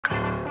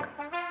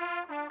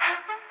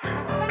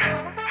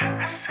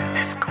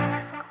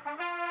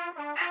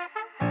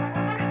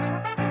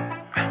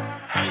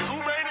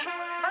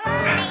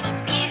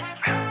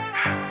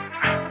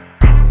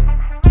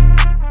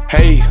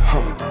Hey,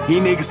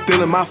 these niggas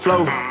stealing my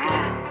flow.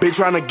 Bitch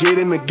tryna get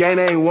in the game,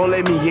 they ain't won't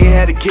let me in.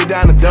 Had to kick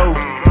down the door.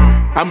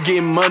 I'm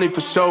getting money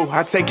for sure.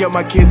 I take care of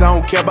my kids, I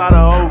don't care about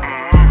a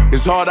hoe.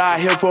 It's hard out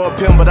here for a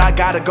pimp, but I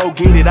gotta go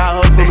get it. I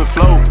hustle and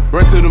flow.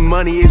 Run to the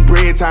money, it's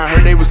bread time.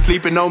 Heard they was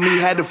sleeping on me,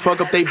 had to fuck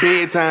up they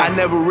bedtime. I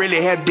never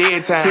really have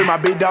dead time. Free my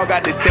big dog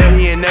out the cell,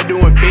 he in there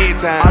doing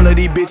bedtime. All of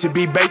these bitches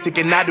be basic,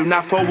 and I do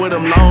not fuck with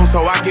them long,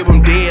 so I give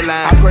them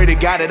deadlines. I pray to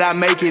God that I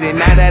make it, and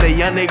now that a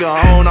young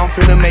nigga on, I'm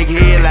finna make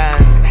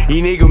headlines.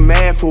 These niggas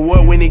mad for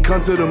what? When it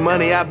comes to the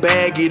money, I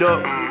bag it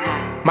up.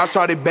 My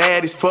shorty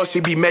bad as fuck,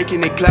 she be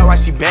making it clout while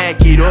she back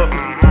it up.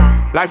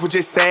 Life was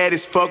just sad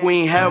as fuck,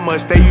 we ain't have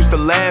much, they used to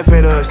laugh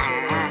at us.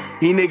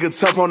 These niggas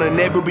tough on the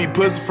neck, but be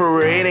pussy for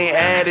real, it ain't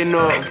adding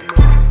up.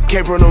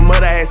 Came from the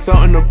mud, I had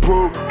something to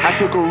prove. I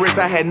took a risk,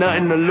 I had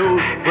nothing to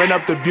lose. Ran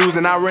up the views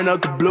and I ran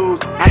up the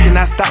blues. I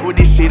cannot stop with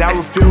this shit, I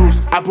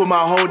refuse. I put my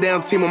whole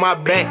damn team on my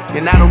back,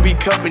 and I don't be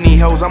cuffing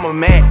these hoes, I'm a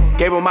man.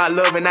 Gave them my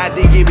love and I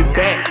did give it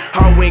back.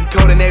 Heart went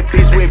cold and that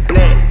bitch went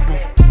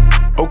black.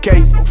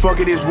 Okay, fuck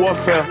it, it's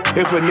warfare.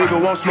 If a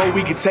nigga want smoke,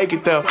 we can take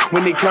it there.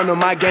 When they come to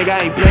my gang, I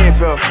ain't playing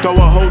fair. Throw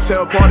a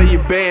hotel party, you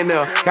band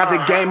there. Got the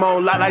game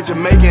on lock like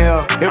Jamaican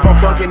here. If I'm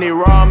fucking it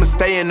raw, I'ma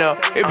stay in there.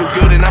 If it's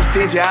good and I'm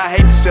stingy, I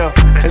hate the shell.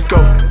 Let's go.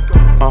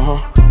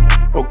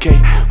 Okay,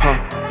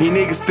 These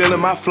niggas stealing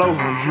my flow.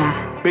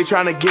 Bitch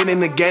tryna get in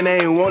the game,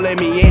 they ain't won't let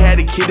me in. Had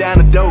to kick down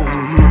the door.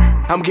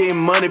 I'm getting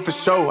money for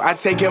sure. I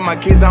take care of my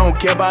kids, I don't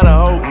care about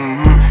a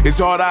hoe. It's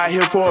hard out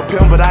here for a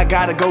pimp, but I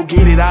gotta go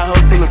get it. I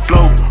hustle and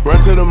flow.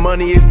 Run to the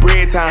money, it's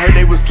bread time. Heard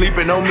they was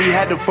sleeping on me,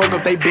 had to fuck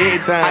up they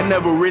bedtime. I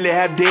never really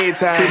have dead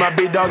time. Free my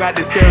big dog out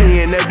the cell,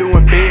 he in there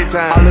doing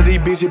bedtime. All of these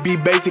bitches be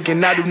basic,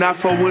 and I do not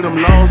fuck with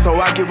them long, so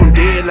I give them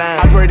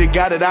deadlines. I pray to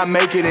God that I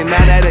make it, and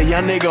now that a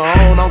young nigga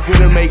on, I'm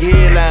finna make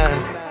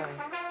headlines.